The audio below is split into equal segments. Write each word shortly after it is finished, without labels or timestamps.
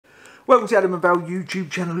Welcome to Adam and Val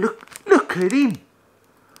YouTube channel. Look at him.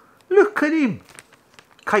 Look at him.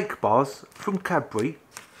 Cake bars from Cadbury.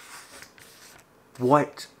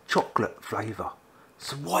 White chocolate flavour.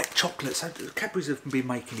 Some white chocolate. So Cadbury's have been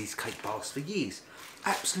making these cake bars for years.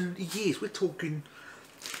 Absolutely years. We're talking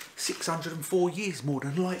 604 years more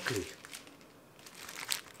than likely.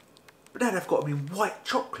 But now they've got them in white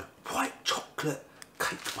chocolate. White chocolate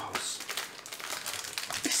cake bars.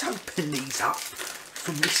 Let's open these up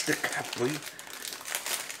from Mr. Cadbury.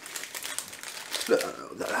 Look,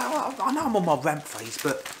 I know I'm on my rant phase,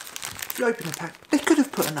 but if you open the pack, they could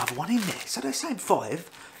have put another one in there. So they're saying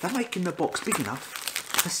 5. They're making the box big enough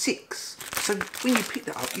for 6. So when you pick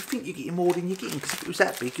that up, you think you're getting more than you're getting. Because if it was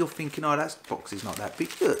that big, you're thinking, oh, that box is not that big.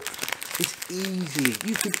 Look, it's easily,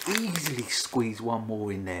 you could easily squeeze one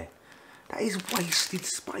more in there. That is wasted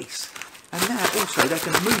space. And now also they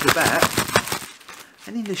can move about.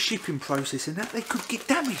 And in the shipping process and that, they could get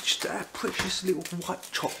damaged. Our precious little white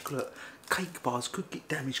chocolate cake bars could get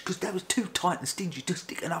damaged because they was too tight and stingy to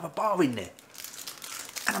stick another bar in there.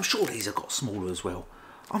 And I'm sure these have got smaller as well.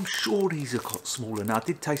 I'm sure these have got smaller. Now, I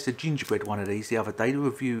did taste a gingerbread one of these the other day. The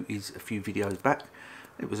review is a few videos back.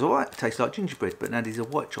 It was alright, it tastes like gingerbread, but now these are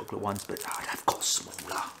white chocolate ones, but oh, they've got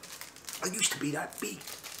smaller. I used to be that big.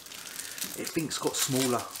 Everything's got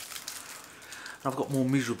smaller. And I've got more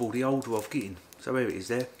miserable the older I've getting. So there it is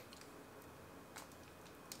there.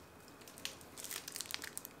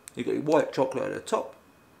 You've got your white chocolate at the top.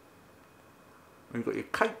 And you've got your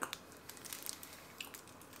cake.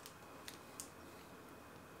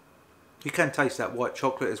 You can taste that white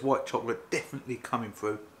chocolate. There's white chocolate definitely coming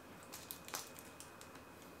through.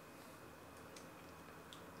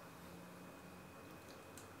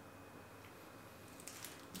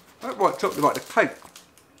 That white chocolate, like the cake.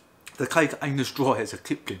 The cake ain't as dry as a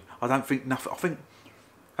Kipling. I don't think nothing. I think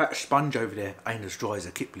that sponge over there ain't as dry as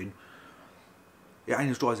a Kipling. It ain't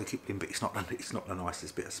as dry as a Kipling, but it's not the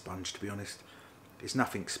nicest bit of sponge, to be honest. There's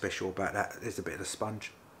nothing special about that. There's a bit of the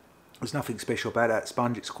sponge. There's nothing special about that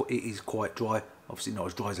sponge. It is quite dry. Obviously not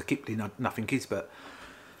as dry as a Kipling. Nothing is, but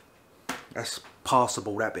that's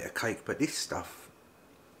passable. That bit of cake, but this stuff,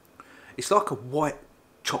 it's like a white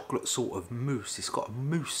chocolate sort of mousse. It's got a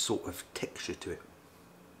mousse sort of texture to it.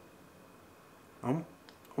 I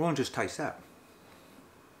want to just taste that.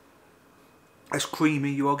 That's creamy.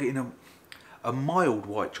 You are getting a mild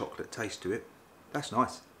white chocolate taste to it. That's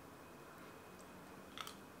nice.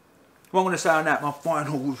 What I'm going to say on that, my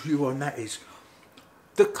final review on that is,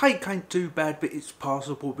 the cake ain't too bad, but it's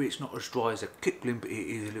passable, but it's not as dry as a Kipling, but it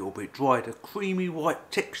is a little bit dry. The creamy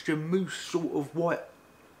white texture, mousse sort of white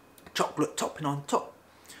chocolate topping on top.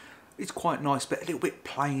 It's quite nice, but a little bit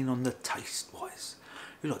plain on the taste wise.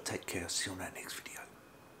 You lot take care. See you on that next video.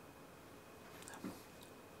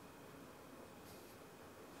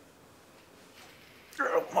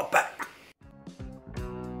 Oh, my back.